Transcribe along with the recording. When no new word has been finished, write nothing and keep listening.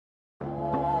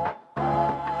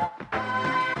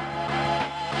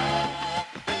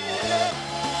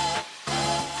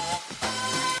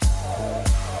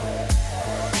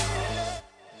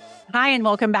and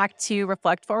welcome back to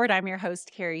Reflect Forward. I'm your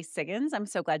host, Carrie Siggins. I'm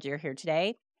so glad you're here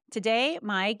today. Today,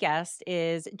 my guest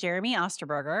is Jeremy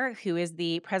Osterberger, who is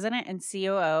the president and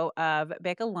COO of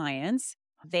BIC Alliance.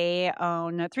 They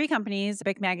own 3 companies.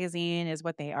 BIC Magazine is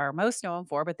what they are most known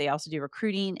for, but they also do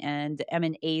recruiting and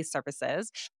M&A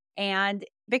services. And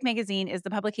BIC Magazine is the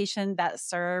publication that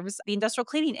serves the industrial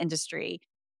cleaning industry.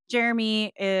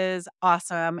 Jeremy is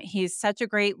awesome. He's such a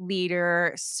great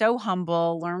leader, so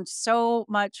humble, learned so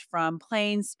much from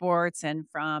playing sports and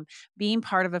from being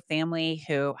part of a family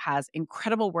who has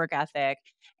incredible work ethic.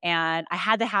 And I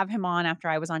had to have him on after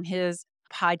I was on his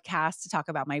podcast to talk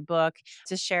about my book,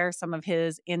 to share some of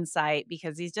his insight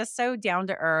because he's just so down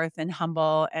to earth and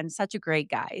humble and such a great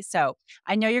guy. So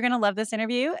I know you're going to love this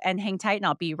interview, and hang tight and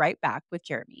I'll be right back with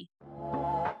Jeremy.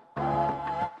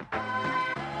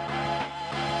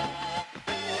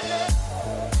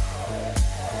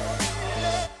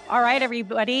 All right,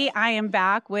 everybody. I am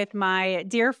back with my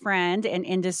dear friend and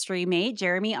industry mate,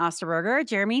 Jeremy Osterberger.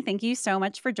 Jeremy, thank you so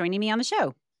much for joining me on the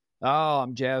show. Oh,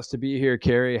 I'm jazzed to be here,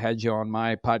 Carrie. I had you on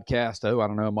my podcast, I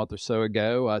don't know, a month or so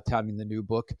ago, touting the new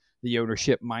book, The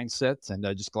Ownership Mindset, and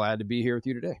just glad to be here with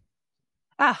you today.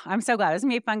 I'm so glad. This is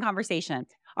going to be a fun conversation.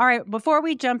 All right, before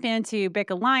we jump into BIC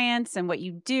Alliance and what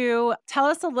you do, tell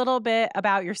us a little bit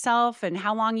about yourself and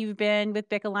how long you've been with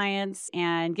BIC Alliance,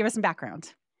 and give us some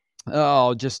background.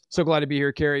 Oh, just so glad to be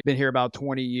here, Carrie. Been here about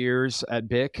 20 years at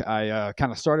BIC. I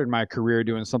kind of started my career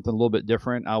doing something a little bit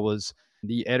different. I was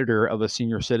the editor of a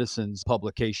senior citizens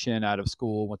publication out of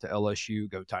school, went to LSU,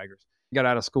 go Tigers. Got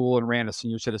out of school and ran a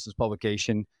senior citizens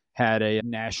publication, had a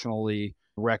nationally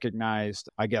recognized,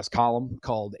 column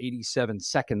called 87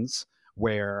 Seconds,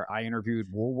 where I interviewed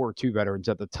World War II veterans.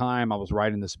 At the time, I was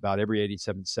writing this about every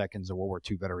 87 seconds a World War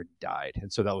II veteran died.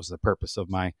 And so that was the purpose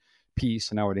of my piece.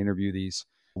 And I would interview these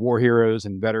war heroes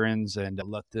and veterans and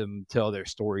let them tell their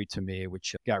story to me,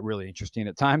 which got really interesting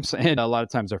at times. And a lot of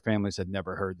times their families had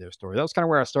never heard their story. That was kind of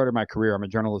where I started my career. I'm a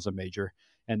journalism major.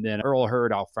 And then Earl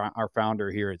Hurd, our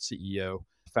founder here at CEO,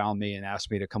 found me and asked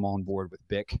me to come on board with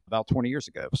BIC about 20 years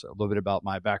ago. So a little bit about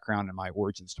my background and my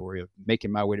origin story of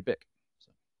making my way to BIC.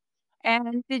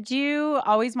 And did you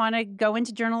always want to go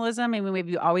into journalism? I mean, have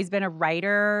you always been a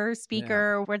writer,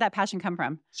 speaker? Yeah. Where'd that passion come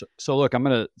from? So look, I'm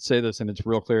going to say this, and it's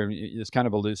real clear. It's kind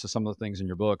of alludes to some of the things in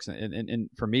your books. And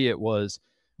for me, it was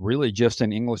really just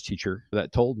an English teacher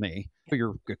that told me,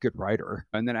 you're a good writer.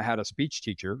 And then I had a speech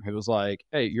teacher who was like,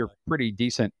 hey, you're pretty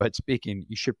decent at speaking.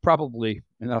 You should probably,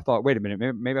 and I thought, wait a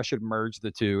minute, maybe I should merge the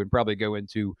two and probably go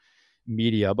into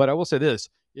media. But I will say this,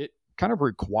 it kind of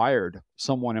required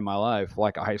someone in my life,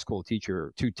 like a high school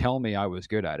teacher, to tell me I was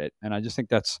good at it. And I just think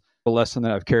that's a lesson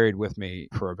that I've carried with me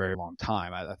for a very long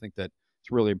time. I think that it's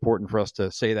really important for us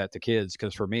to say that to kids,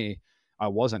 because for me, I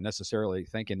wasn't necessarily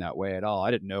thinking that way at all.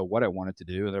 I didn't know what I wanted to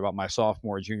do. And about my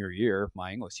sophomore, junior year,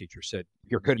 my English teacher said,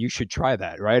 you're good, you should try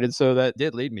that, right? And so that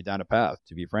did lead me down a path,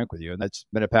 to be frank with you. And that's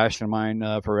been a passion of mine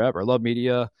forever. I love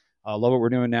media. I love what we're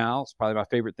doing now. It's probably my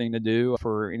favorite thing to do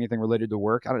for anything related to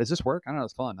work. Does this work? I don't know.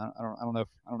 It's fun. I don't know.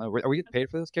 Are we getting paid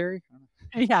for this, Carrie?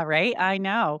 Yeah, right. I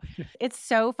know. It's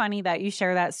so funny that you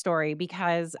share that story,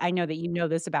 because I know that you know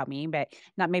this about me, but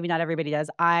maybe not everybody does.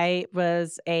 I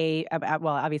was obviously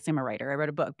I'm a writer. I wrote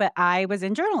a book, but I was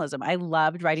in journalism. I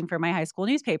loved writing for my high school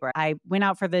newspaper. I went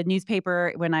out for the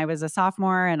newspaper when I was a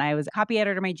sophomore, and I was a copy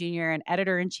editor my junior and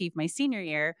editor-in-chief my senior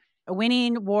year,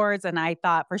 winning awards. And I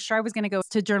thought for sure I was going to go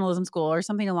to journalism school or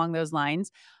something along those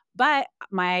lines. But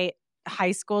my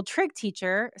high school trig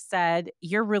teacher said,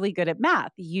 you're really good at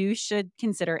math. You should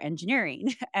consider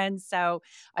engineering. And so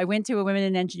I went to a women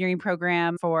in engineering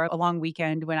program for a long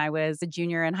weekend when I was a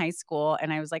junior in high school.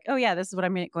 And I was like, oh yeah, this is what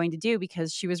I'm going to do,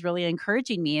 because she was really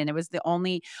encouraging me. And it was the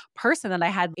only person that I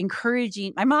had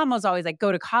encouraging. My mom was always like,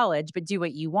 go to college, but do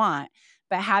what you want.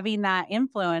 But having that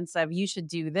influence of you should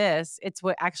do this, it's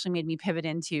what actually made me pivot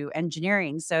into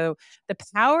engineering. So the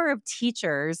power of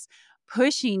teachers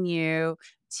pushing you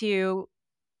to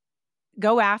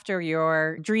go after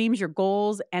your dreams, your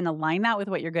goals, and align that with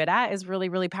what you're good at is really,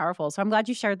 really powerful. So I'm glad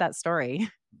you shared that story.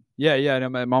 Yeah. No,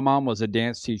 my mom was a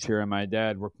dance teacher and my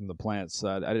dad worked in the plants.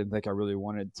 I didn't think I really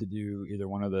wanted to do either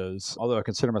one of those, although I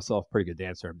consider myself a pretty good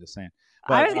dancer, I'm just saying.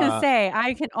 But, I was going to say,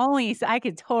 I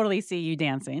could totally see you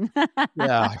dancing.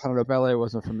 Yeah, I don't know. Ballet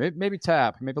wasn't for me. Maybe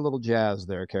tap, maybe a little jazz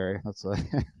there, Carrie. That's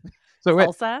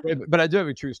Salsa? But I do have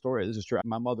a true story. This is true.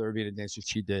 My mother, being a dancer,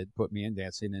 she did put me in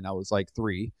dancing, and I was like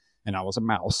 3, and I was a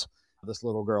mouse. This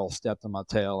little girl stepped on my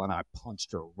tail, and I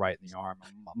punched her right in the arm.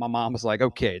 My mom was like,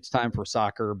 okay, it's time for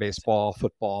soccer, baseball,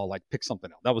 football, like pick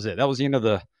something else. That was it. That was the end of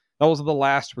the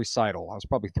last recital. I was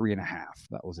probably 3.5.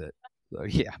 That was it. So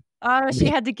yeah, Oh, I she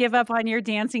mean, had to give up on your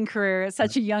dancing career at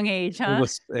such a young age, it huh?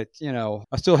 was,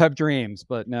 I still have dreams,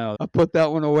 but no, I put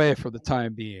that one away for the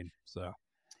time being. So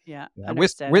Yeah, yeah,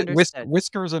 understood, understood.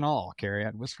 whiskers and all, Carrie, I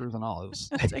had whiskers and all. It was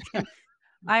It's like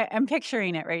I am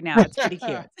picturing it right now. It's pretty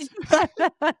cute.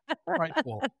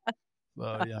 frightful.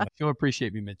 So yeah, you'll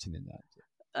appreciate me mentioning that.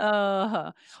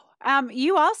 Uh-huh.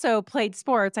 You also played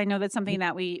sports. I know that's Mhm. something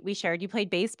that we shared. You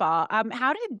played baseball.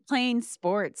 How did playing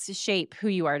sports shape who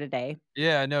you are today?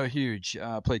 Yeah, no, huge.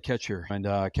 Played catcher, and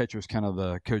catcher's kind of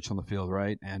the coach on the field,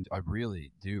 right? And I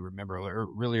really do remember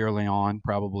really early on,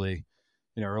 probably,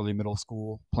 early middle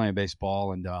school, playing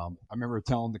baseball. And I remember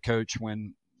telling the coach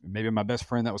when maybe my best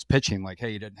friend that was pitching, like,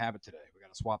 "Hey, you didn't have it today. We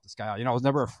got to swap this guy out." I was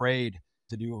never afraid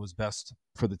to do what was best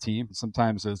for the team.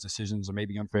 Sometimes those decisions are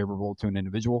maybe unfavorable to an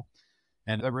individual,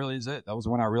 and that really is it. That was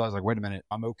when I realized, like, wait a minute,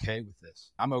 I'm okay with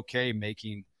this. I'm okay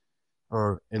making,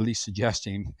 or at least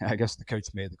suggesting, I guess the coach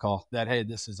made the call that, hey,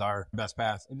 this is our best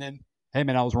path. And then, hey,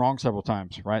 man, I was wrong several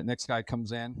times, right? Next guy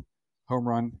comes in, home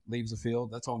run, leaves the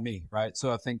field. That's on me, right?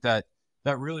 So I think that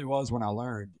really was when I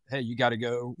learned, hey, you got to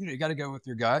go, you got to go with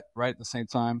your gut, right? At the same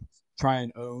time, try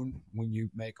and own when you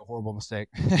make a horrible mistake.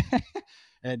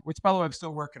 And which, by the way, I'm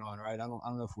still working on, right? I don't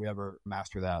know if we ever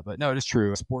master that, but no, it is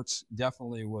true. Sports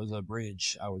definitely was a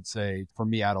bridge, I would say, for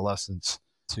me, adolescence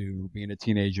to being a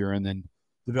teenager, and then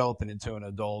developing into an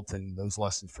adult. And those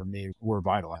lessons for me were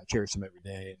vital. I cherish them every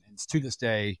day. And to this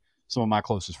day, some of my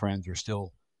closest friends are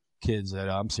still kids that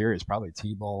I'm serious, probably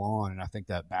T-ball on. And I think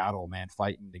that battle, man,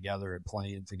 fighting together and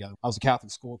playing together. I was a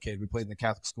Catholic school kid. We played in the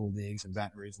Catholic school leagues in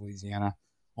Baton Rouge, Louisiana,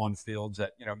 on fields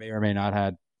that, may or may not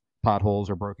had potholes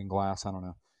or broken glass. I don't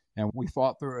know. And we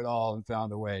fought through it all and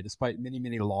found a way, despite many,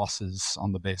 many losses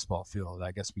on the baseball field.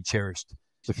 I guess we cherished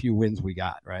the few wins we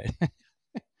got, right?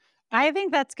 I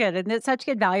think that's good, and it's such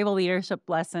good valuable leadership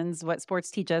lessons, what sports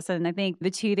teach us, and I think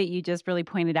the 2 that you just really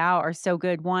pointed out are so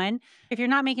good. 1, if you're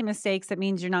not making mistakes, that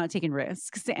means you're not taking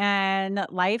risks, and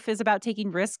life is about taking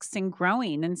risks and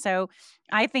growing, and so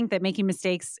I think that making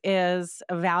mistakes is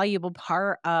a valuable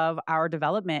part of our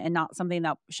development and not something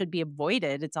that should be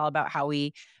avoided. It's all about how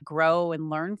we grow and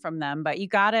learn from them, but you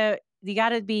gotta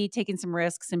be taking some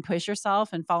risks and push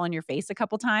yourself and fall on your face a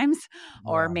couple times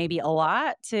or Yeah. maybe a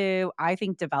lot to, I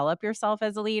think, develop yourself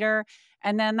as a leader.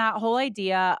 And then that whole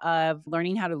idea of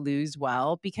learning how to lose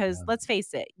well, because Yeah. let's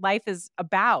face it, life is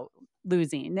about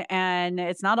losing and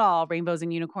it's not all rainbows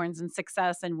and unicorns and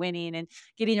success and winning and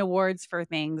getting awards for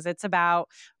things. It's about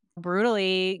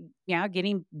brutally,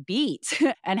 getting beat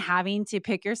and having to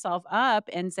pick yourself up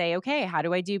and say, okay, how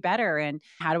do I do better? And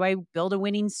how do I build a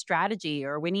winning strategy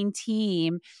or winning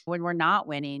team when we're not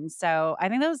winning? So I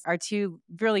think those are 2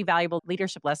 really valuable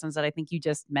leadership lessons that I think you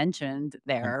just mentioned And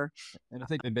there. and I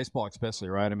think in baseball especially,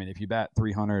 right? I mean, if you bat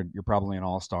 300, you're probably an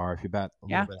all-star. If you bat a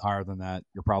little Yeah. bit higher than that,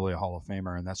 you're probably a Hall of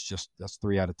Famer, and that's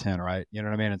 3 out of 10, right? You know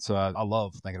what I mean? And so I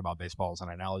love thinking about baseball as an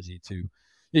analogy to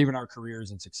even our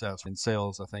careers and success in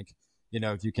sales. I think,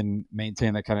 if you can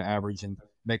maintain that kind of average and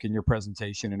making your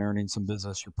presentation and earning some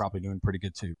business, you're probably doing pretty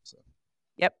good too. So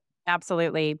Yep,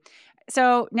 absolutely.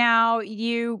 So now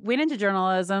you went to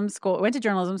journalism school, went into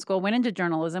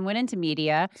journalism, went into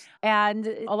media. And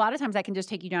a lot of times that can just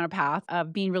take you down a path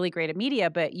of being really great at media,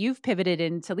 but you've pivoted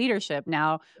into leadership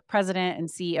now, president and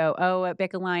COO at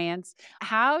Bic Alliance.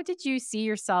 How did you see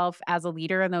yourself as a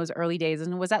leader in those early days?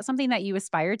 And was that something that you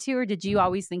aspired to, or did you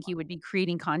always think you would be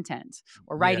creating content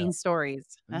or yeah. writing stories?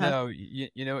 Uh-huh. No,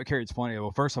 you know what, Carrie, it's funny.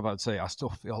 Well, first off, I'd say I still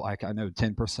feel like I know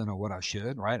 10% of what I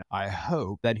should, right? I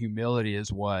hope that humility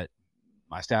is what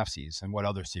my staff sees and what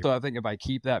others see. So I think if I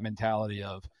keep that mentality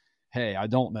of, hey, I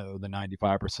don't know the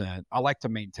 95%, I like to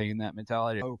maintain that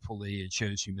mentality. Hopefully it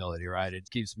shows humility, right? It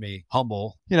keeps me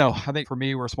humble. I think for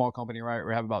me, we're a small company, right?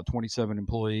 We have about 27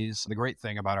 employees. The great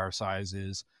thing about our size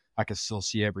is I can still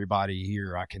see everybody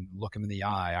here. I can look them in the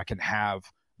eye. I can have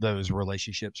those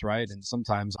relationships, right? And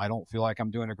sometimes I don't feel like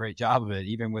I'm doing a great job of it,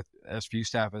 even with as few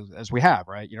staff as we have,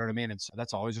 right? You know what I mean? And so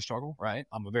that's always a struggle, right?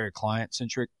 I'm a very client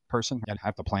centric person. I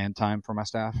have to plan time for my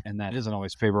staff, and that isn't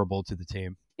always favorable to the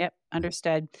team. Yep,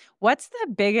 understood. What's the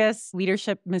biggest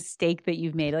leadership mistake that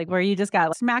you've made? Like where you just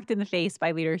got smacked in the face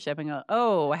by leadership and go,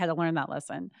 "Oh, I had to learn that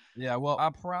lesson." Yeah, well,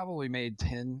 I probably made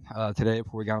 10 today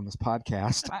before we got on this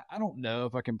podcast. I don't know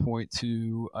if I can point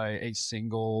to a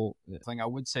single thing. I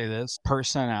would say this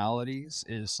personalities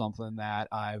is something that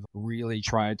I've really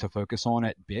tried to focus on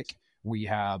at BIC. We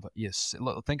have, yes,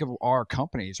 think of our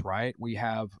companies, right? We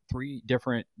have 3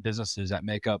 different businesses that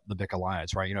make up the BIC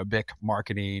Alliance, right? BIC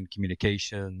marketing,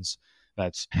 communications,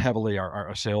 That's heavily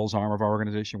our sales arm of our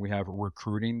organization. We have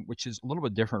recruiting, which is a little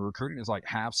bit different. Recruiting is like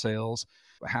half sales,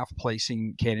 half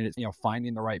placing candidates,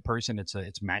 finding the right person.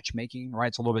 It's matchmaking, right?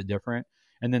 It's a little bit different.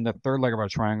 And then the third leg of our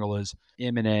triangle is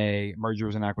M&A,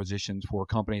 mergers and acquisitions for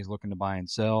companies looking to buy and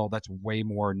sell. That's way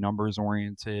more numbers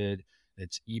oriented.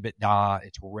 It's EBITDA,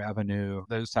 it's revenue,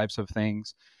 those types of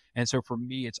things. And so for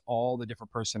me, it's all the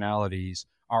different personalities.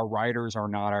 Our writers are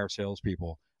not our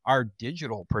salespeople. Our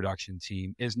digital production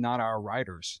team is not our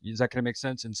writers. Is that going to make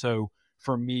sense? And so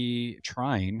for me,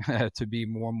 trying to be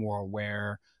more and more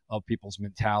aware of people's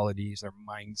mentalities, their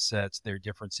mindsets, their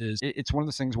differences, it's one of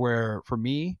those things where for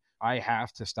me, I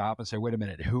have to stop and say, wait a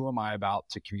minute, who am I about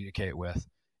to communicate with?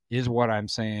 Is what I'm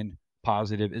saying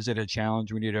positive? Is it a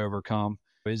challenge we need to overcome?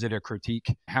 Is it a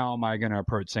critique? How am I going to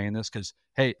approach saying this? Because,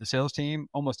 hey, the sales team,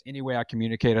 almost any way I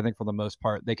communicate, I think for the most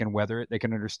part, they can weather it. They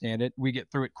can understand it. We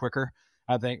get through it quicker.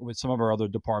 I think with some of our other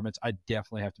departments, I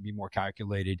definitely have to be more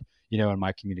calculated, in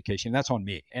my communication. That's on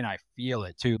me. And I feel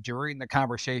it too. During the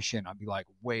conversation, I'll be like,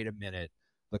 wait a minute,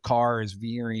 the car is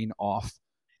veering off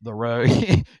the road.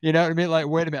 You know what I mean? Like,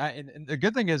 wait a minute. And the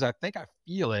good thing is I think I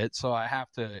feel it. So I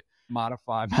have to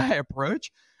modify my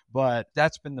approach. But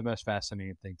that's been the most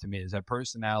fascinating thing to me is that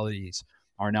personalities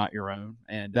are not your own.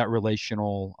 And that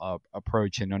relational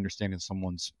approach and understanding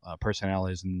someone's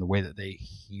personalities and the way that they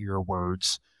hear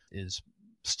words is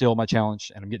still my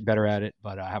challenge. And I'm getting better at it,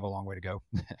 but I have a long way to go.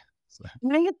 So,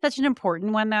 I think it's such an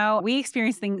important one, though. We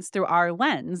experience things through our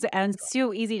lens, and it's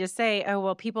so easy to say, oh,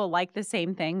 well, people like the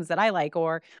same things that I like,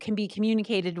 or can be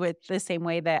communicated with the same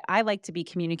way that I like to be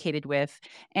communicated with.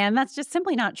 And that's just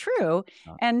simply not true.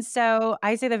 uh, And so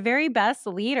I say the very best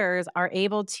leaders are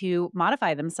able to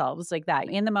modify themselves like that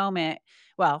in the moment.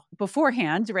 Well,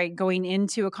 beforehand, right? Going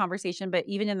into a conversation, but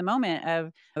even in the moment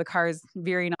of the car's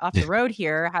veering off the road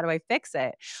here, how do I fix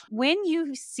it? When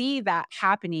you see that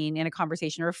happening in a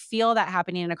conversation or feel that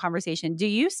happening in a conversation, do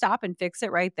you stop and fix it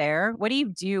right there? What do you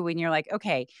do when you're like,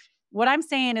 okay, what I'm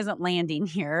saying isn't landing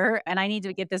here and I need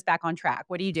to get this back on track?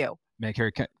 What do you do? make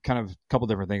here kind of a couple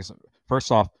different things.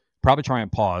 First off, probably try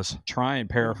and pause, try and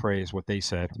Mm. paraphrase what they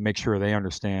said to make sure they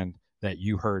understand that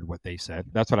you heard what they said.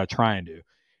 That's what I try and do.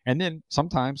 And then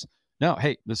sometimes, no,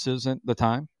 hey, this isn't the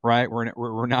time, right?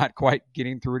 We're not quite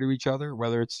getting through to each other,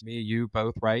 whether it's me, you,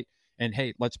 both, right? And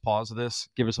hey, let's pause this,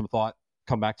 give it some thought,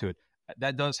 come back to it.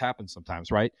 That does happen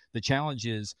sometimes, right? The challenge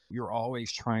is you're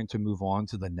always trying to move on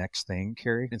to the next thing,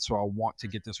 Carrie. And so I want to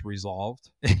get this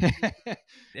resolved.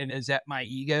 And is that my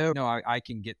ego? No, I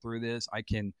can get through this. I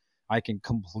can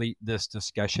complete this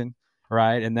discussion,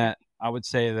 right? And that I would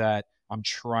say that I'm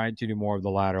trying to do more of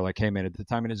the latter. Like, hey man, if the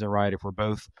timing isn't right, if we're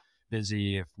both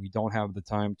busy, if we don't have the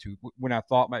time to, when I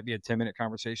thought might be a 10-minute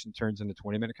conversation turns into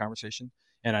 20-minute conversation,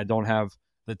 and I don't have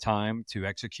the time to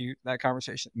execute that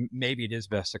conversation, maybe it is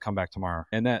best to come back tomorrow.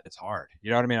 And that it's hard. You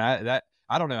know what I mean?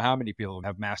 I don't know how many people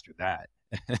have mastered that.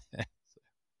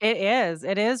 It is.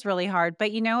 It is really hard, but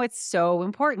it's so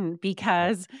important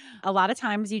because a lot of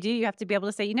times you have to be able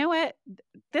to say, you know what,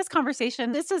 this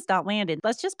conversation, this is not landed.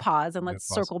 Let's just pause and Yeah, let's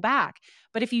pause. circle back.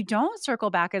 But if you don't circle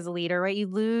back as a leader, right, you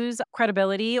lose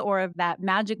credibility or that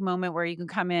magic moment where you can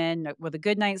come in with a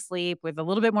good night's sleep, with a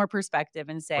little bit more perspective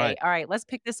and say, Right. all right, let's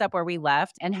pick this up where we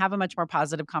left and have a much more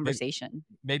positive Maybe, conversation.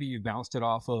 maybe you bounced it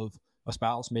off of a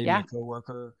spouse, maybe a Yeah.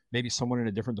 coworker, maybe someone in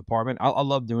a different department. I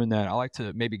love doing that. I like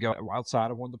to maybe go outside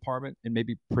of one department and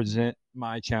maybe present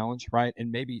my challenge, right?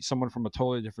 And maybe someone from a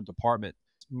totally different department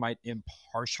might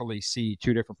impartially see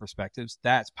two different perspectives.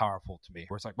 That's powerful to me.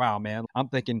 Where it's like, wow, man, I'm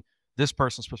thinking this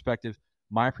person's perspective,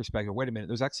 my perspective. Wait a minute,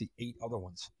 there's actually 8 other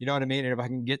ones. You know what I mean? And if I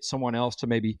can get someone else to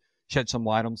maybe shed some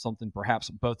light on something, perhaps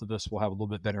both of us will have a little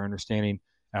bit better understanding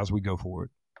as we go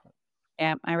forward.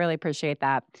 Yeah, I really appreciate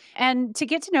that. And to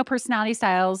get to know personality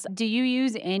styles, do you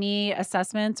use any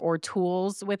assessments or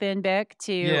tools within BIC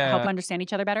to help Yeah, understand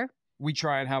each other better? we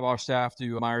try and have our staff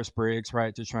do Myers Briggs,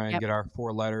 right, to try and Yep. get our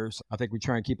 4 letters. I think we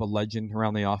try and keep a legend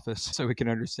around the office so we can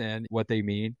understand what they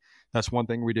mean. That's one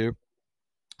thing we do.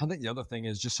 I think the other thing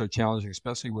is just so challenging,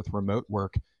 especially with remote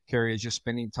work, Carrie, is just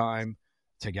spending time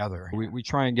together. We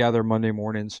try and gather Monday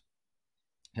mornings,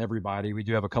 everybody. We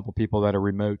do have a couple people that are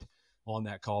remote on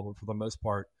that call, but for the most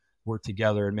part, we're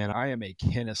together. And man, I am a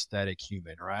kinesthetic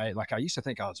human, right? Like I used to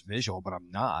think I was visual, but I'm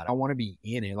not. I want to be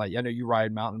in it. Like I know you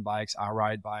ride mountain bikes, I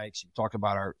ride bikes. You talk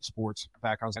about our sports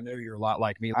backgrounds. I know you're a lot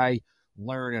like me. I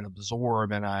learn and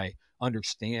absorb and I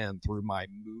understand through my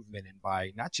movement and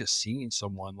by not just seeing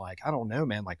someone like, I don't know,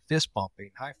 man, like fist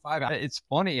bumping, high five. It's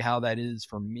funny how that is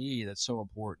for me. That's so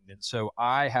important. And so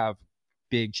I have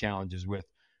big challenges with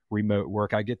remote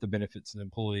work. I get the benefits and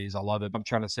employees. I love it. I'm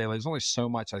trying to say like, there's only so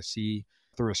much I see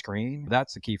through a screen.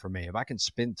 That's the key for me. If I can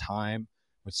spend time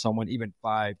with someone, even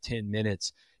 5, 10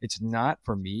 minutes, it's not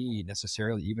for me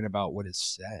necessarily even about what is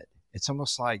said. It's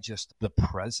almost like just the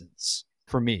presence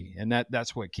for me. And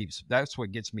that's what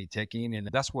gets me ticking. And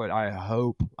that's what I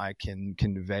hope I can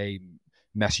convey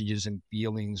messages and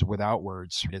feelings without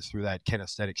words. It's through that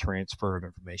kinesthetic transfer of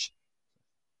information.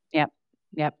 Yep.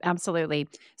 Yep, absolutely.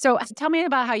 So, tell me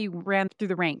about how you ran through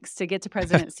the ranks to get to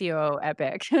president COO at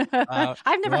BIC. Uh,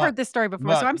 I've never well, heard this story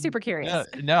before, so but I'm super no, curious.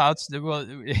 no, it's well,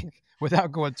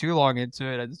 without going too long into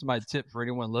it, this is my tip for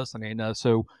anyone listening.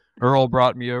 So Earl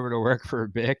brought me over to work for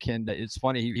Bic, and it's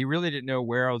funny. He really didn't know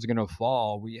where I was going to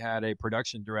fall. We had a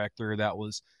production director that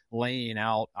was laying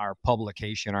out our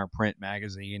publication, our print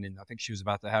magazine, and I think she was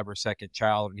about to have her second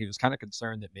child, and he was kind of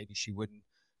concerned that maybe she wouldn't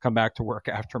come back to work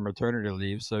after maternity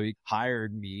leave. So he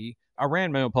hired me. I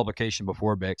ran my own publication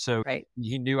before Bic, so Right.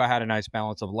 he knew I had a nice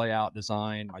balance of layout,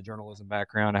 design, my journalism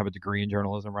background. I have a degree in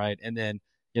journalism, right? And then,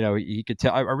 he could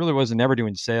tell I really wasn't never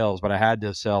doing sales, but I had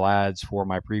to sell ads for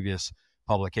my previous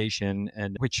publication.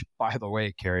 And which, by the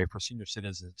way, Carrie, for senior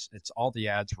citizens, it's all the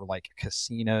ads were like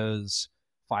casinos,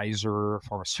 Pfizer,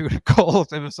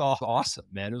 pharmaceuticals. It was all awesome,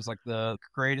 man. It was like the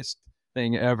greatest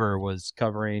thing ever was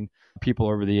covering people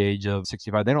over the age of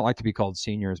 65. They don't like to be called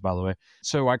seniors, by the way.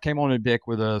 So I came on to Bic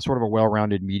with a sort of a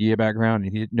well-rounded media background,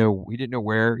 and he didn't know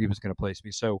where he was going to place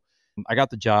me. So I got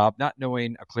the job, not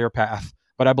knowing a clear path,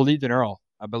 but I believed in Earl.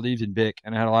 I believed in Bic,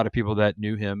 and I had a lot of people that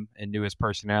knew him and knew his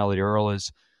personality. Earl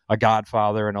is a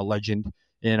godfather and a legend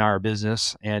in our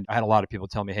business, and I had a lot of people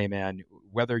tell me, "Hey, man,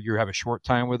 whether you have a short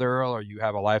time with Earl or you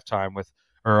have a lifetime with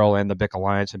Earl and the Bic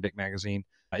Alliance and Bic Magazine,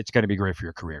 it's going to be great for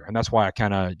your career." And that's why I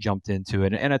kind of jumped into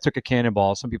it. And I took a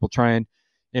cannonball. Some people try and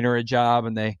enter a job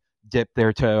and they dip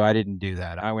their toe. I didn't do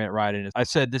that. I went right in. I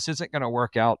said, this isn't going to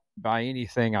work out by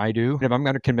anything I do. If I'm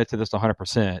going to commit to this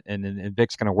 100% and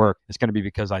Vic's going to work, it's going to be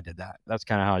because I did that. That's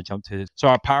kind of how I jumped to it. So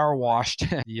I power washed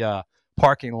the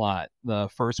parking lot the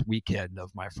first weekend of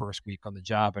my first week on the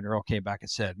job. And Earl came back and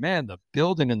said, man, the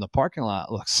building in the parking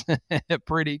lot looks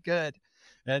pretty good.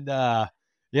 And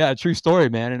yeah, true story,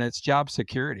 man. And it's job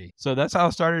security. So that's how I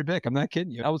started at Bic. I'm not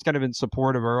kidding you. I was kind of in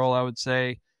support of Earl, I would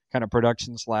say, kind of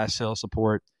production/sales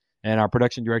support. And our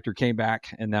production director came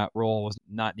back and that role was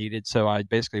not needed. So I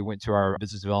basically went to our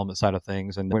business development side of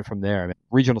things and went from there.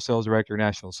 Regional sales director,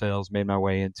 national sales, made my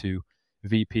way into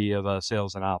VP of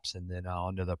sales and ops, and then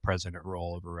onto the president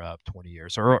role over 20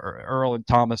 years. So Earl and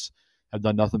Thomas have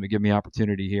done nothing but give me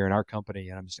opportunity here in our company.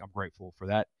 And I'm grateful for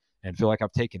that and feel like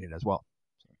I've taken it as well.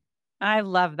 I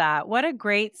love that. What a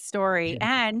great story.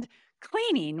 Yeah. And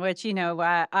cleaning, which,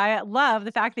 I love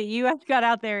the fact that you have got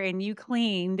out there and you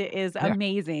cleaned is Yeah.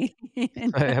 amazing.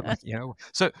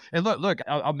 So and look,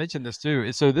 I'll mention this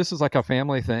too. So this is like a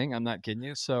family thing. I'm not kidding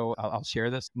you. So I'll share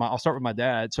this. I'll start with my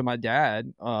dad. So my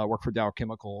dad worked for Dow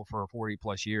Chemical for 40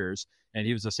 plus years, and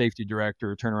he was a safety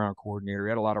director, turnaround coordinator. He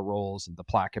had a lot of roles in the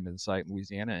Plaquemine site in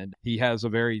Louisiana, and he has a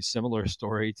very similar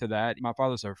story to that. My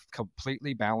father's a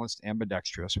completely balanced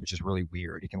ambidextrous, which is really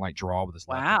weird. He can like draw with his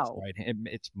left and his Wow. right hand.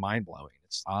 It's mind blowing.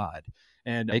 It's odd.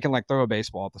 And he can like throw a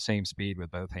baseball at the same speed with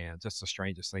both hands. It's the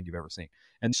strangest thing you've ever seen.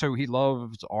 And so he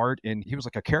loved art, and he was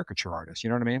like a caricature artist. You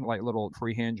know what I mean? Like little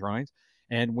freehand drawings.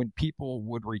 And when people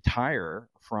would retire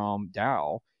from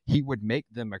Dow, he would make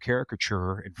them a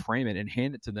caricature and frame it and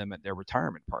hand it to them at their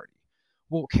retirement party.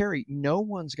 Well, Carrie, no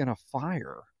one's going to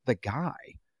fire the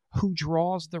guy who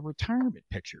draws the retirement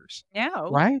pictures. No.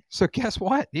 Right? So guess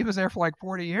what? He was there for like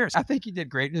 40 years. I think he did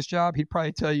great in his job. He'd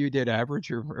probably tell you he did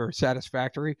average or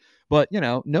satisfactory. But,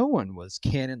 no one was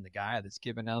canning the guy that's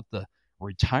giving out the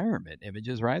retirement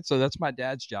images, right? So that's my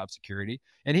dad's job security.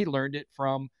 And he learned it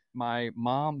from my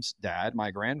mom's dad,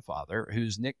 my grandfather,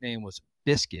 whose nickname was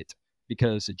Biscuit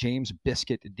because James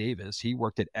Biscuit Davis, he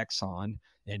worked at Exxon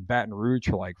in Baton Rouge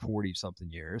for like 40 something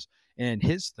years. And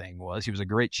his thing was he was a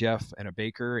great chef and a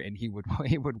baker, and he would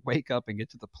he would wake up and get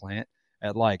to the plant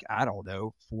at like, I don't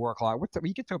know, 4 o'clock.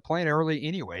 You get to a plant early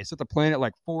anyway. It's at the plant at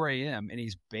like 4 a.m. and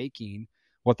he's baking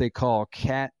what they call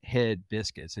cat head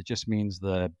biscuits. It just means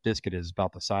the biscuit is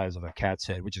about the size of a cat's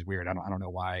head, which is weird. I don't know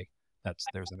why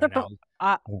there's an analogy.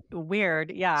 Uh,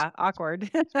 Weird. Yeah. Awkward.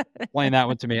 Explain that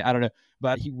one to me. I don't know.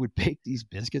 But he would bake these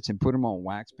biscuits and put them on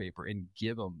wax paper and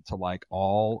give them to like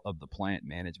all of the plant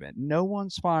management. No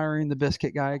one's firing the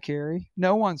biscuit guy, Carrie.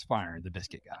 No one's firing the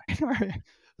biscuit guy.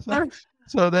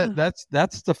 so that's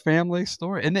the family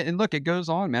story. And look, it goes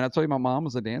on, man. I told you my mom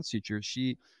was a dance teacher.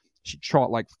 She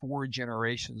taught like 4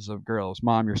 generations of girls.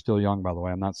 Mom, you're still young, by the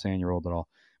way. I'm not saying you're old at all.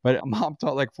 But mom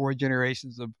taught like 4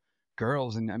 generations of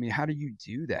girls. And I mean, how do you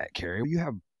do that, Carrie? You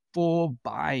have full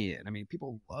buy-in. I mean,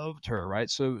 people loved her, right?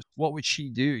 So what would she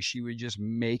do? She would just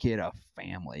make it a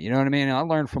family. You know what I mean? And I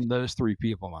learned from those three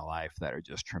people in my life that are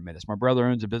just tremendous. My brother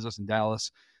owns a business in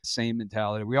Dallas, same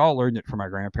mentality. We all learned it from our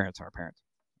grandparents and our parents.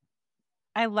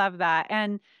 I love that.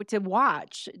 And to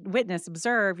watch, witness,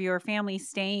 observe your family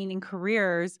staying in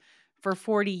careers for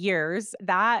 40 years,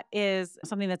 that is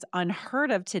something that's unheard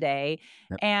of today.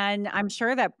 Yep. And I'm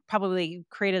sure that probably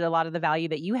created a lot of the value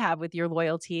that you have with your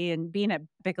loyalty and being at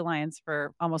Bic Alliance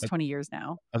for almost 20 years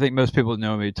now. I think most people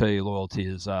know me tell you loyalty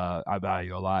is I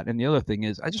value a lot. And the other thing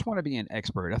is I just want to be an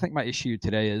expert. I think my issue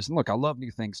today is, and look, I love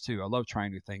new things too. I love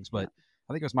trying new things, Yeah. but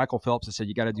I think it was Michael Phelps that said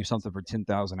you got to do something for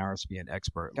 10,000 hours to be an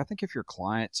expert. I think if your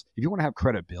clients, if you want to have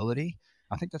credibility,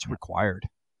 I think that's Yep. required,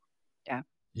 Yeah.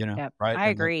 you know, Yep. right? I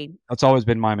And agree. that's always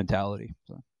been my mentality.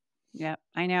 So. Yeah,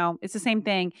 I know. It's the same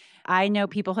thing. I know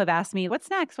people have asked me, what's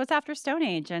next? What's after Stone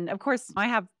Age? And of course, I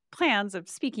have plans of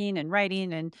speaking and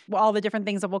writing and all the different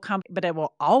things that will come, but it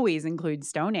will always include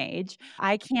Stone Age.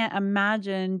 I can't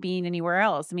imagine being anywhere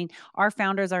else. I mean, our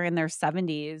founders are in their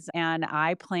 70s, and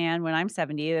I plan when I'm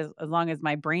 70, as long as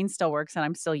my brain still works and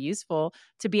I'm still useful,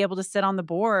 to be able to sit on the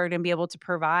board and be able to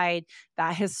provide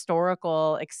that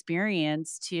historical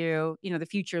experience to, the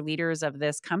future leaders of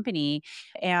this company.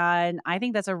 And I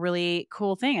think that's a really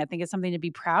cool thing. I think it's something to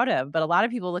be proud of, but a lot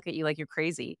of people look at you like you're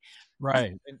crazy.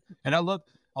 Right. And I love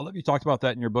you talked about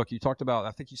that in your book. You talked about,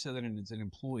 I think you said that it's an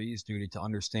employee's duty to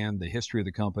understand the history of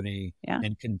the company Yeah.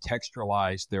 and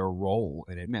contextualize their role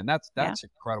in it. Man, that's Yeah.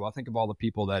 incredible. I think of all the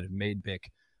people that have made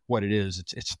BIC what it is.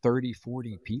 It's 30,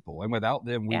 40 people. And without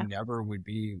them, we Yeah. never would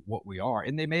be what we are.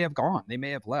 And they may have gone, they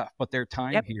may have left, but their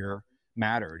time Yep. here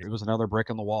mattered. It was another brick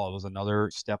in the wall. It was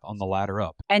another step on the ladder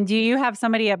up. And do you have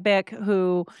somebody at Bic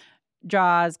who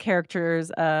draws characters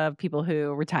of people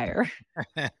who retire?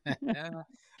 Yeah.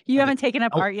 You I think haven't taken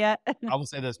up I, art yet? I will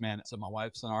say this, man. So my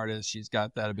wife's an artist. She's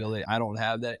got that ability. I don't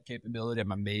have that capability.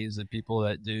 I'm amazed at people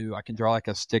that do. I can draw like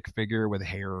a stick figure with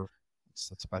hair.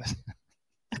 That's about as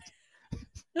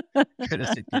good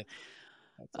as it gets.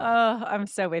 That's all. Oh, I'm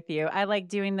so with you. I like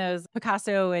doing those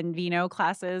Picasso and Vino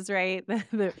classes, right?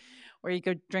 Where you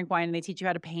go drink wine and they teach you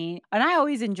how to paint. And I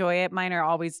always enjoy it. Mine are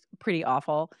always pretty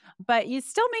awful, but it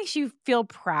still makes you feel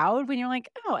proud when you're like,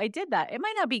 oh, I did that. It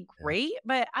might not be Yeah. great,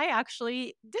 but I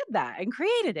actually did that and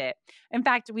created it. In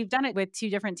fact, we've done it with 2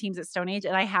 different teams at Stone Age,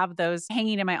 and I have those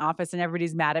hanging in my office and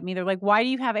everybody's mad at me. They're like, why do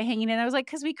you have it hanging? And I was like,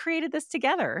 because we created this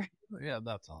together. Yeah,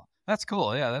 that's all. That's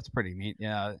cool. Yeah, that's pretty neat.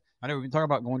 Yeah. I know we've been talking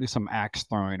about going to some axe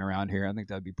throwing around here. I think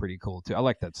that'd be pretty cool too. I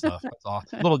like that stuff. That's all.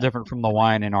 A little different from the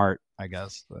wine and art, I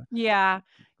guess. But Yeah.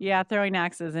 Yeah, throwing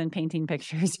axes and painting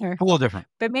pictures are a little different.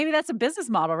 but maybe that's a business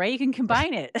model, right? You can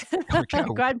combine it. There we go.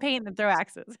 Go ahead and paint and throw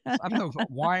axes. I don't know if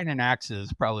wine and axes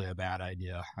is probably a bad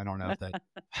idea. I don't know if that,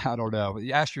 I don't know.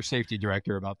 You ask your safety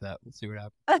director about that. We'll see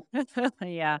what happens.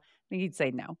 Yeah, I think he'd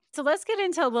say no. So let's get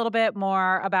into a little bit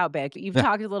more about Bic. You've Yeah.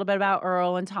 talked a little bit about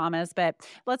Earl and Thomas, but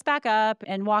let's back up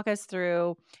and walk us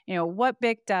through, what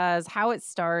Bic does, how it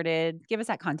started. Give us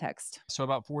that context. So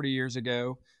about 40 years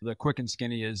ago, the quick and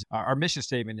skinny is our mission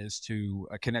statement is to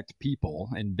connect people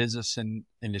in business and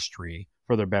industry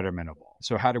for their betterment of all.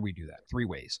 So how do we do that? 3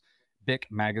 ways. BIC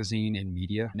magazine and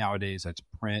media. Nowadays, that's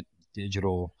print,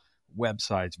 digital,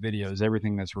 websites, videos,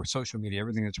 everything that's social media,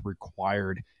 everything that's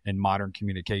required in modern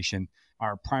communication.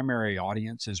 Our primary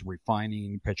audience is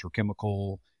refining,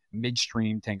 petrochemical,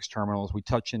 midstream tanks, terminals. We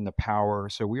touch in the power.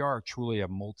 So we are truly a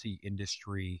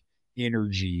multi-industry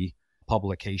energy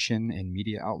publication and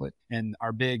media outlet. And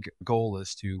our big goal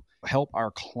is to help our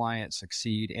clients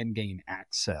succeed and gain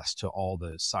access to all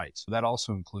those sites. So that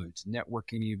also includes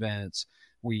networking events.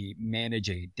 We manage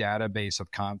a database of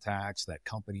contacts that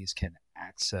companies can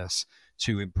access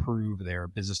to improve their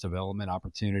business development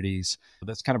opportunities.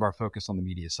 That's kind of our focus on the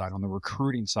media side. On the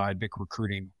recruiting side, BIC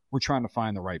recruiting, we're trying to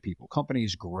find the right people.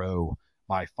 Companies grow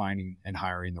by finding and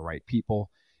hiring the right people.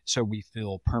 So we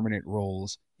fill permanent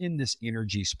roles in this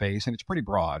energy space, and it's pretty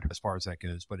broad as far as that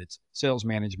goes, but it's sales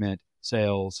management,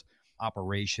 sales,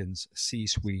 operations,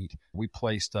 C-suite. We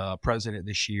placed a president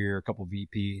this year, a couple of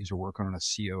VPs. We're working on a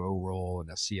COO role and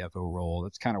a CFO role.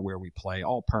 That's kind of where we play,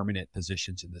 all permanent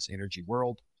positions in this energy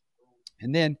world.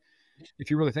 And then if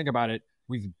you really think about it,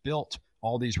 we've built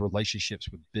all these relationships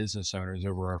with business owners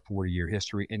over our 40-year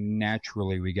history. And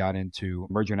naturally, we got into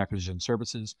merger and acquisition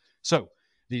services. So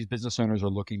these business owners are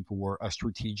looking for a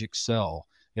strategic sell.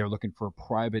 They're looking for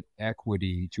private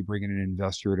equity to bring in an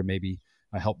investor to maybe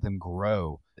help them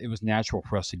grow. It was natural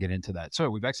for us to get into that. So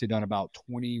we've actually done about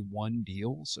 21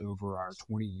 deals over our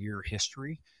 20-year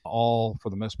history, all for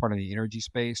the most part in the energy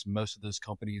space. Most of those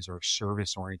companies are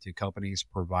service-oriented companies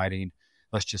providing,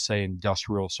 let's just say,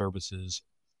 industrial services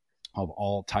of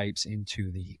all types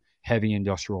into the heavy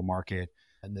industrial market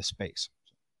in this space.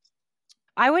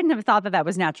 I wouldn't have thought that that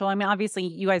was natural. I mean, obviously,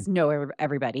 you guys know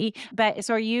everybody, but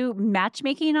so are you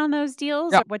matchmaking on those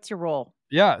deals? Yeah. Or what's your role?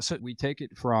 Yeah. So we take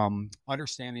it from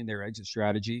understanding their exit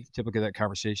strategy. Typically, that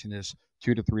conversation is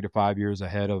 2 to 3 to 5 years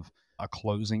ahead of a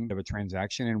closing of a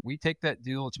transaction. And we take that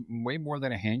deal, it's way more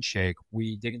than a handshake.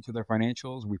 We dig into their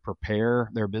financials, we prepare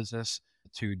their business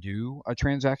to do a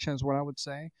transaction, is what I would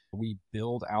say. We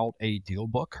build out a deal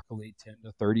book, probably 10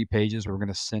 to 30 pages, we're going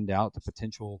to send out to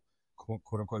potential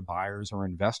quote unquote buyers or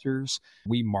investors.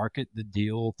 We market the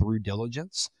deal through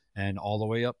diligence and all the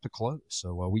way up to close.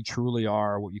 So we truly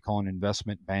are what you call an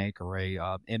investment bank or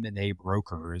a M&A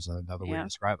broker is another way to Yeah.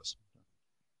 describe us.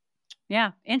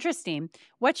 Yeah. Interesting.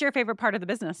 What's your favorite part of the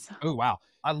business? Oh, wow.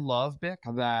 I love Bic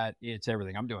that it's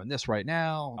everything. I'm doing this right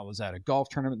now. I was at a golf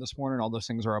tournament this morning. All those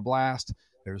things are a blast.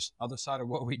 There's other side of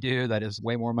what we do that is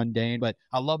way more mundane, but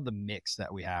I love the mix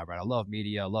that we have, right? I love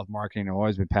media. I love marketing. I've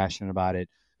always been passionate about it.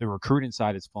 The recruiting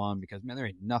side is fun because, man, there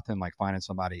ain't nothing like finding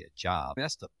somebody a job.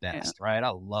 That's the Yeah. best, right? I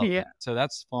love Yeah. that. So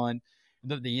that's fun.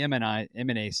 The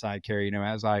M&A side, Carrie,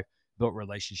 as I built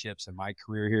relationships in my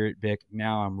career here at Bic,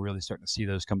 now I'm really starting to see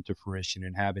those come to fruition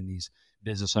and having these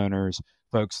business owners,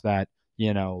 folks that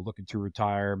looking to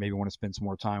retire, maybe want to spend some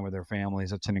more time with their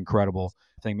families. That's an incredible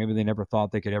thing. Maybe they never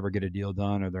thought they could ever get a deal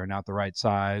done, or they're not the right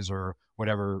size, or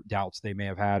whatever doubts they may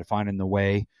have had. Finding the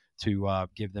way to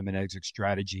give them an exit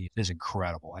strategy is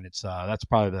incredible, and it's that's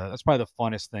probably the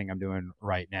funnest thing I'm doing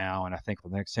right now. And I think for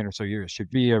the next 10 or so years should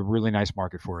be a really nice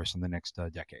market for us in the next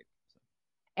decade.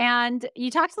 And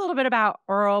you talked a little bit about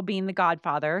Earl being the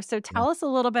godfather. So Yeah. tell us a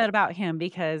little bit about him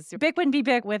because Bic wouldn't be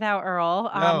Bic without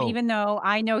Earl. No. Even though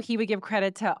I know he would give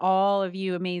credit to all of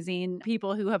you amazing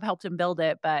people who have helped him build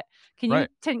it. But can you Right.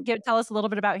 tell us a little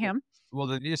bit about him? Well,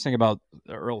 the neatest thing about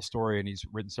Earl's story, and he's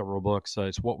written several books,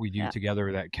 it's what we do Yeah.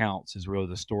 together that counts, is really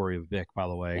the story of Vic, by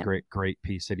the way. Yeah. Great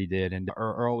piece that he did. And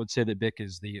Earl would say that Vic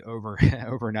is the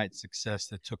overnight success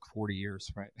that took 40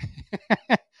 years, right?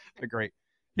 A great.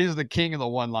 He's the king of the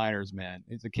one-liners, man.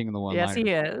 He's the king of the Yes, he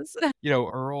one-liners. is.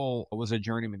 Earl was a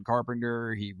journeyman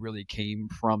carpenter. He really came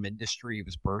from industry. He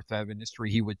was birthed out of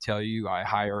industry. He would tell you, I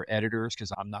hire editors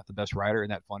because I'm not the best writer.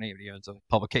 Isn't that funny? He owns a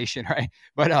publication, right?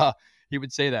 But he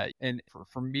would say that. And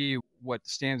for me, what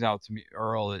stands out to me,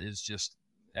 Earl, is just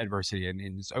adversity and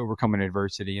he's overcoming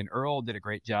adversity. And Earl did a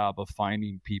great job of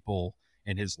finding people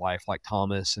in his life like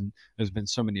Thomas. And there's been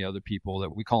so many other people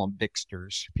that we call them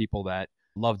Bixters, people that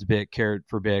loved Bic, cared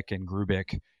for Bic, and grew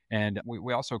Bic. And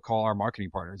we also call our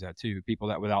marketing partners that too. People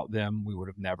that without them, we would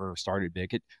have never started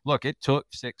Bic. It took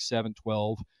 6, 7,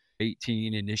 12,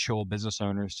 18 initial business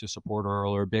owners to support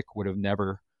Earl, or Bic would have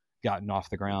never gotten off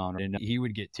the ground. And he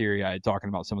would get teary eyed talking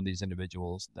about some of these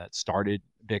individuals that started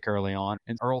Bic early on.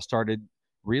 And Earl started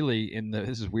really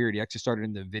this is weird. He actually started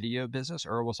in the video business.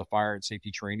 Earl was a fire and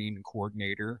safety training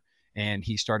coordinator. And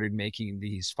he started making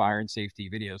these fire and safety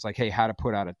videos like, hey, how to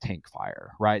put out a tank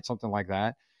fire, right? Something like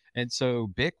that. And so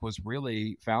Bic was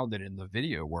really founded in the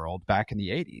video world back in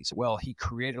the 80s. Well, he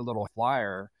created a little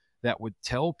flyer that would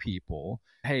tell people,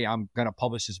 hey, I'm going to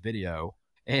publish this video.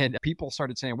 And people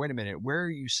started saying, wait a minute, where are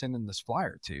you sending this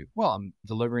flyer to? Well, I'm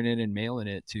delivering it and mailing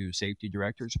it to safety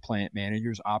directors, plant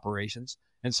managers, operations.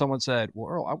 And someone said, well,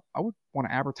 Earl, I would want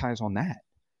to advertise on that.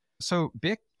 So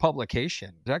Bic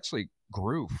publication actually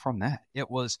grew from that.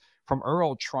 It was from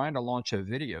Earl trying to launch a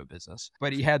video business,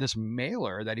 but he had this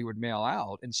mailer that he would mail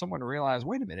out, and someone realized,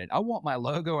 wait a minute, I want my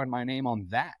logo and my name on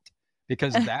that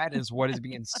because that is what is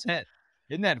being sent.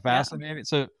 Isn't that Yeah. fascinating?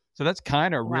 So that's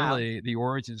kind of Wow. really the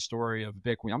origin story of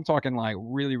Bic. I'm talking like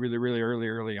really, really, really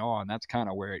early on. That's kind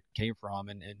of where it came from.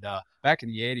 And back in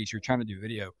the 80s, you're trying to do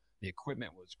video. The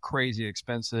equipment was crazy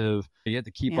expensive. You had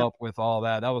to keep Yeah. up with all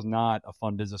that. That was not a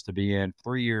fun business to be in.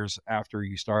 3 years after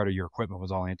you started, your equipment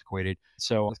was all antiquated.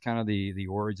 So that's kind of the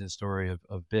origin story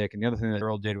of Bic. And the other thing that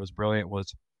Earl did was brilliant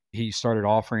was he started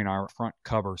offering our front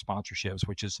cover sponsorships,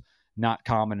 which is not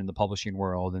common in the publishing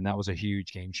world. And that was a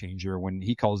huge game changer. When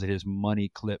he calls it his money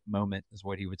clip moment is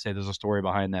what he would say. There's a story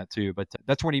behind that too. But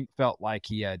that's when he felt like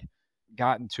he had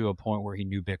gotten to a point where he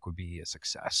knew Bic would be a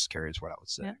success, Carrie, is what I would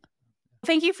say. Yeah.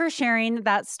 Thank you for sharing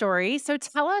that story. So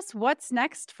tell us what's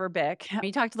next for Bic.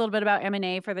 You talked a little bit about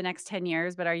M&A for the next 10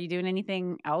 years, but are you doing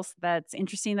anything else that's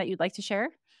interesting that you'd like to share?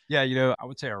 Yeah, I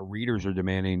would say our readers are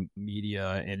demanding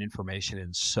media and information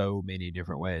in so many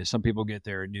different ways. Some people get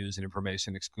their news and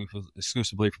information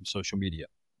exclusively from social media.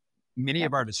 Many Yep.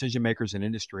 of our decision makers in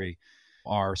industry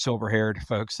are silver-haired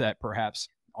folks that perhaps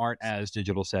aren't as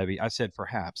digital savvy. I said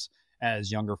perhaps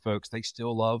as younger folks, they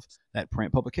still love that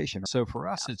print publication. So for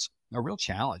us, it's a real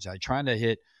challenge. I trying to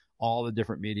hit all the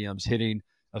different mediums, hitting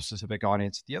a specific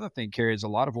audience. The other thing, Carrie, is a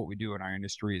lot of what we do in our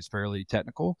industry is fairly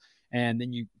technical. And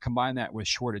then you combine that with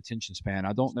short attention span.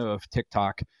 I don't know if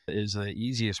TikTok is the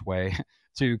easiest way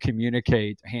to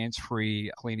communicate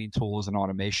hands-free cleaning tools and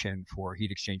automation for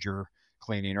heat exchanger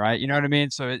cleaning, right? You know what I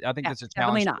mean? So I think Yeah, that's a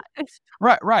definitely challenge. not.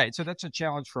 Right, right. So that's a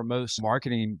challenge for most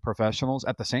marketing professionals.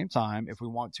 At the same time, if we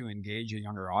want to engage a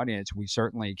younger audience, we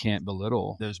certainly can't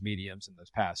belittle those mediums and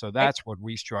those paths. So Right. that's what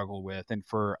we struggle with. And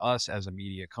for us as a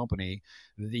media company,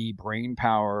 the brain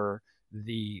power,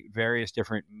 the various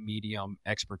different medium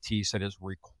expertise that is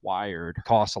required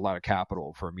costs a lot of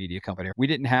capital for a media company. We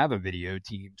didn't have a video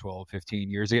team 12,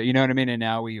 15 years ago. You know what I mean? And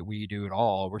now we do it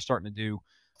all. We're starting to do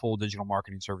full digital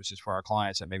marketing services for our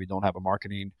clients that maybe don't have a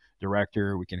marketing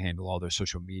director. We can handle all their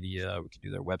social media. We can do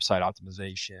their website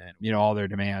optimization, all their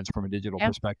demands from a digital Yeah,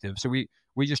 perspective. So we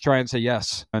just try and say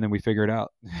yes, and then we figure it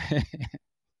out.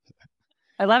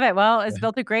 I love it. Well, it's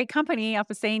built a great company off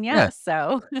of saying Yeah, yes,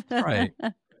 so right.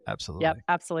 Yep, Absolutely.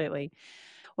 absolutely.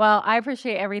 Well, I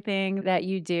appreciate everything that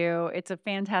you do. It's a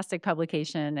fantastic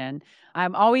publication, and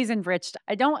I'm always enriched.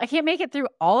 I can't make it through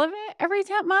all of it every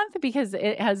 10th month because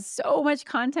it has so much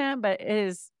content, but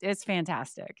it's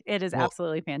fantastic. It is Well,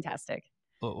 absolutely fantastic.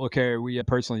 well, Carrie, we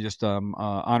personally just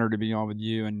honored to be on with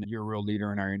you, and you're a real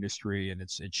leader in our industry, and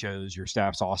it shows. Your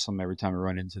staff's awesome every time we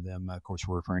run into them. Of course,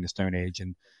 we're referring to Stone Age,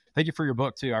 and thank you for your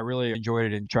book too. I really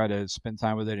enjoyed it and try to spend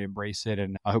time with it, embrace it,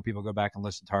 and I hope people go back and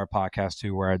listen to our podcast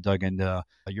too, where I dug into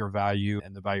your value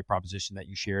and the value proposition that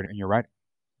you shared in your writing.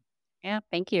 Yeah,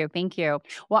 thank you. Thank you.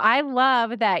 Well, I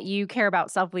love that you care about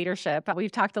self leadership.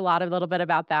 We've talked a little bit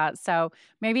about that. So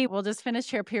maybe we'll just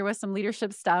finish up here with some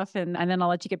leadership stuff and then I'll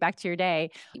let you get back to your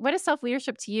day. What is self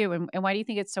leadership to you and why do you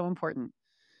think it's so important?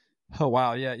 Oh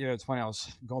wow, yeah, it's funny. I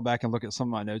was going back and look at some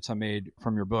of my notes I made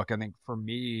from your book. I think for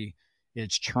me,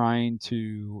 it's trying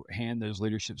to hand those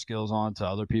leadership skills on to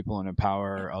other people and Yeah.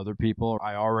 empower other people.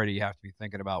 I already have to be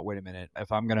thinking about, wait a minute,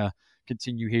 if I'm gonna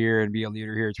continue here and be a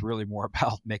leader here, it's really more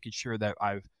about making sure that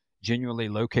I've genuinely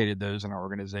located those in our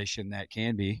organization that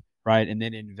can be right, and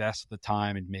then invest the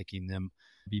time in making them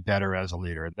be better as a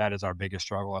leader. That is our biggest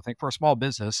struggle. I think for a small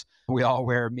business, we all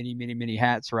wear many, many, many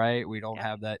hats, right? We don't Yeah.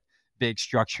 have that big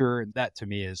structure. And that to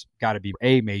me has got to be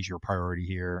a major priority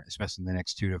here, especially in the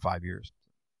next 2 to 5 years.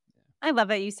 I love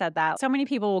that you said that. So many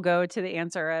people will go to the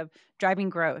answer of driving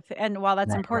growth. And while that's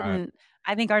Right, right. important,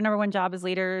 I think our number one job as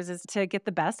leaders is to get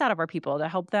the best out of our people, to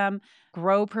help them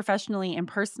grow professionally and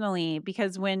personally.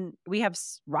 Because when we have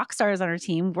rock stars on our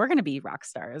team, we're going to be rock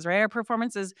stars, right? Our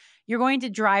performances, you're going to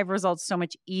drive results so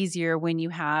much easier when you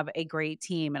have a great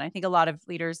team. And I think a lot of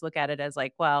leaders look at it as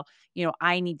like, well,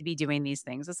 I need to be doing these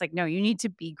things. It's like, no, you need to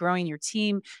be growing your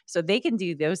team so they can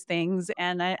do those things.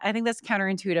 And I think that's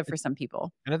counterintuitive for some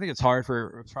people. And I think it's hard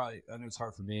for I know it's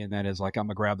hard for me, and that is like I'm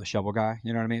a grab the shovel guy.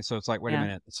 You know what I mean? So it's like, wait a Yeah.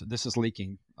 minute, this is leaking.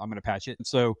 I'm going to patch it. And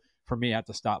so for me, I have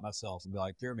to stop myself and be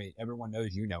like, dear me, everyone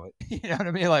knows you know it. You know what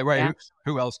I mean? Like, right? Yeah.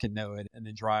 Who else can know it? And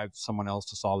then drive someone else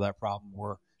to solve that problem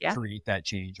or Yeah. create that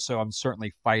change. So I'm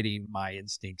certainly fighting my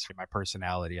instincts for my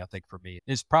personality. I think for me,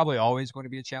 it's probably always going to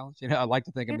be a challenge. I like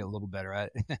to think I'm Yeah. a little better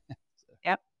at it.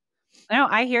 Yep. No,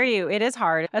 I hear you. It is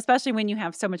hard, especially when you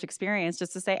have so much experience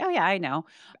just to say, "Oh yeah, I know."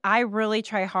 I really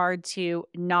try hard to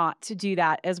not to do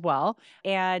that as well.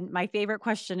 And my favorite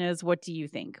question is, "What do you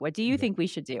think? What do you Yeah, think we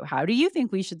should do? How do you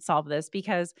think we should solve this?"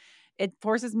 Because it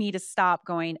forces me to stop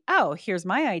going, "Oh, here's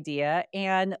my idea,"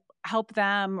 and help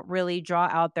them really draw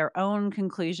out their own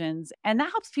conclusions. And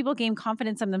that helps people gain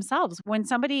confidence in themselves. When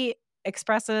somebody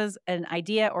expresses an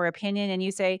idea or opinion and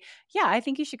you say, "Yeah, I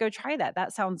think you should go try that.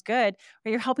 That sounds good." Or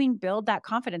you're helping build that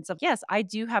confidence of, yes, I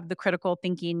do have the critical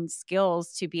thinking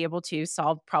skills to be able to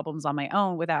solve problems on my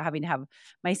own without having to have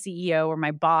my CEO or my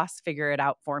boss figure it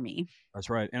out for me. that's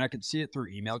right. And I could see it through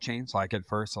email chains. Like at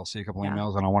first, I'll see a couple Yeah.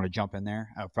 emails and I want to jump in there.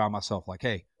 I found myself like,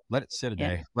 hey, let it sit a Yeah.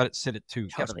 day, let it sit at two.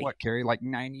 Guess Totally. what, Carrie? Like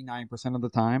 99% of the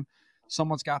time,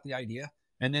 someone's got the idea.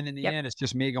 And then in the Yep. end, it's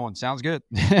just me going, sounds good.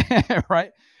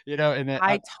 Right. And then,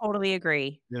 I totally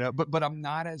agree. but I'm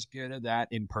not as good at that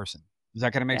in person. Does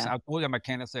that kind of make Yeah. sense? I told you I'm a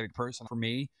kinesthetic person. For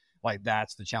me, like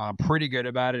that's the challenge. I'm pretty good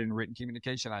about it in written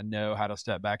communication. I know how to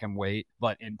step back and wait,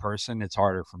 but in person, it's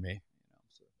harder for me.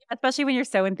 So. Especially when you're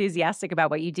so enthusiastic about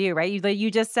what you do, right? You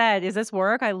just said, "Is this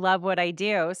work? I love what I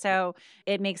do." So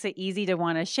it makes it easy to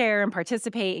want to share and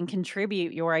participate and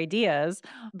contribute your ideas,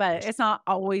 but Yes. it's not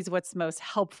always what's most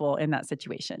helpful in that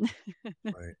situation.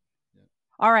 Right. Yeah.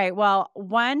 All right. Well,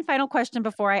 one final question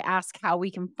before I ask how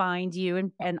we can find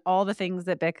you and all the things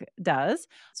that Bick does.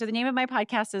 So, the name of my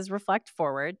podcast is Reflect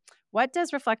Forward. What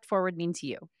does Reflect Forward mean to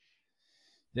you?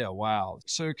 Yeah, wow.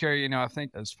 So, Carrie, I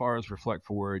think as far as reflect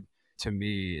forward, to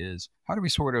me is how do we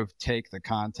sort of take the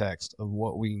context of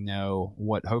what we know,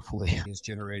 what hopefully has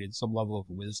generated some level of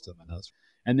wisdom in us,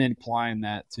 and then applying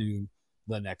that to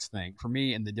the next thing. For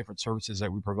me and the different services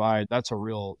that we provide, that's a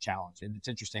real challenge. And it's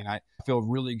interesting. I feel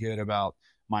really good about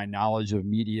my knowledge of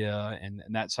media and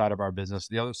that side of our business.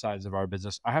 The other sides of our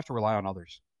business, I have to rely on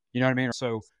others. You know what I mean?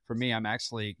 So for me, I'm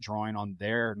actually drawing on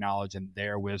their knowledge and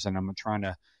their wisdom. I'm trying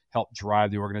to help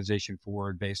drive the organization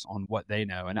forward based on what they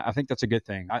know. And I think that's a good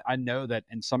thing. I know that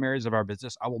in some areas of our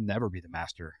business, I will never be the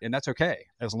master. And that's okay.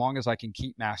 As long as I can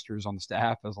keep masters on the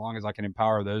staff, as long as I can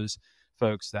empower those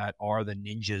folks that are the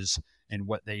ninjas in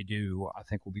what they do, I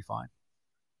think we'll be fine.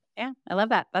 Yeah, I love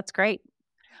that. That's great.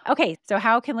 Okay, so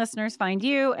how can listeners find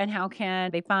you and how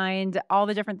can they find all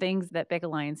the different things that Big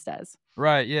Alliance does?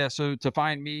 Right. Yeah. So to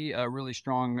find me a really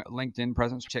strong LinkedIn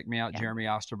presence, check me out, Yeah. Jeremy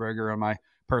Osterberger, on my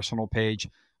personal page.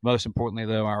 Most importantly,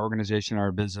 though, our organization,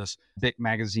 our business,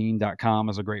 bicmagazine.com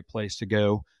is a great place to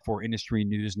go for industry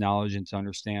news, knowledge, and to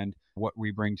understand what we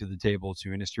bring to the table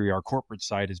to industry. Our corporate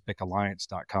site is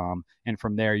bicalliance.com. And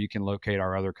from there, you can locate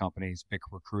our other companies, Bic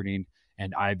Recruiting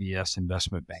and IBS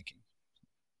Investment Banking.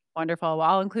 Wonderful. Well,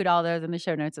 I'll include all those in the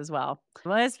show notes as well.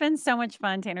 Well, it's been so much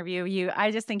fun to interview you. I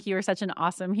just think you are such an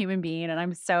awesome human being, and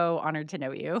I'm so honored to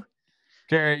know you.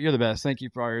 Carrie, you're the best. Thank you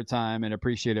for all your time and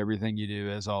appreciate everything you do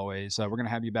as always. We're going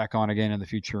to have you back on again in the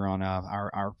future on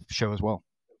our show as well.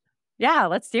 Yeah,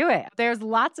 let's do it. There's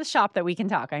lots of shop that we can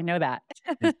talk. I know that.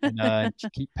 and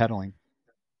keep pedaling.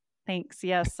 Thanks.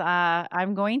 Yes,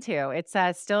 I'm going to. It's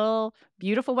still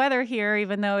beautiful weather here,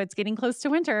 even though it's getting close to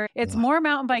winter. It's more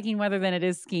mountain biking weather than it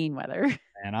is skiing weather.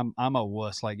 And I'm a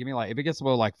wuss. Like, give me if it gets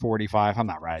below like 45, I'm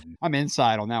not riding. I'm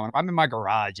inside on that one. I'm in my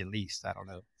garage at least. I don't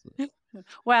know.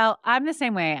 Well, I'm the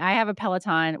same way. I have a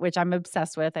Peloton, which I'm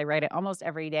obsessed with. I ride it almost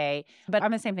every day, but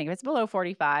I'm the same thing. If it's below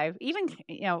 45, even,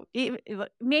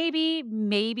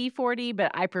 maybe 40,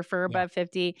 but I prefer above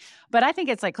 50. But I think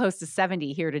it's like close to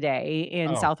 70 here today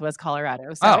in Southwest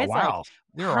Colorado. So it's like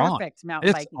perfect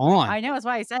mountain biking. I know. That's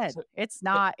why I said it's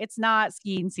not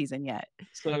skiing season yet.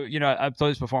 So, I've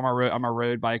told this before, I'm a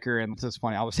road biker, and it's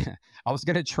funny. I was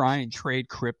going to try and trade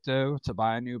crypto to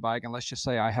buy a new bike. And let's just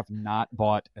say I have not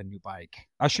bought a new bike.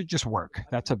 I should just work.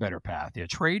 That's a better path. Yeah.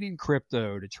 Trading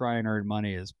crypto to try and earn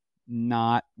money is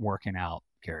not working out,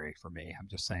 Carrie, for me. I'm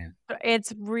just saying.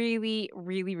 It's really,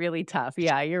 really, really tough.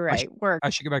 Yeah, you're right. I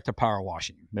should go back to power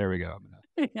washing. There we go.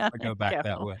 I'll go back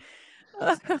that way.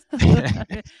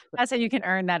 That's how you can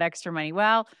earn that extra money.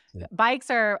 Well, bikes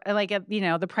are like,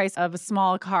 the price of a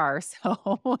small car.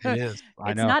 So it is.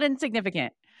 It's not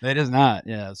insignificant. It is not.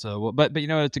 Yeah. So, but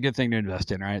it's a good thing to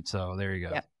invest in, right? So there you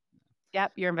go.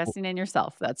 Yep. You're investing in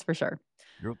yourself. That's for sure.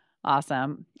 Yep.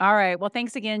 Awesome. All right. Well,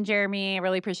 thanks again, Jeremy. I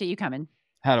really appreciate you coming.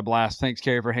 Had a blast. Thanks,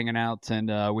 Carrie, for hanging out,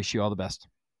 and wish you all the best.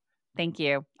 Thank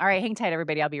you. All right. Hang tight,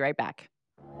 everybody. I'll be right back.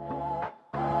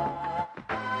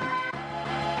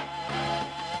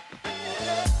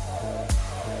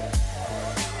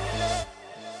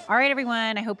 All right,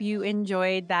 everyone. I hope you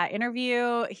enjoyed that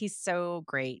interview. He's so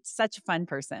great. Such a fun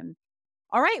person.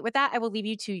 All right. With that, I will leave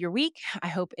you to your week. I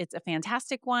hope it's a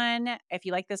fantastic one. If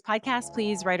you like this podcast,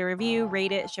 please write a review,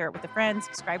 rate it, share it with a friend,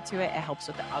 subscribe to it. It helps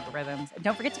with the algorithms. And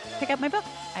don't forget to pick up my book.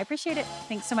 I appreciate it.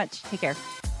 Thanks so much. Take care.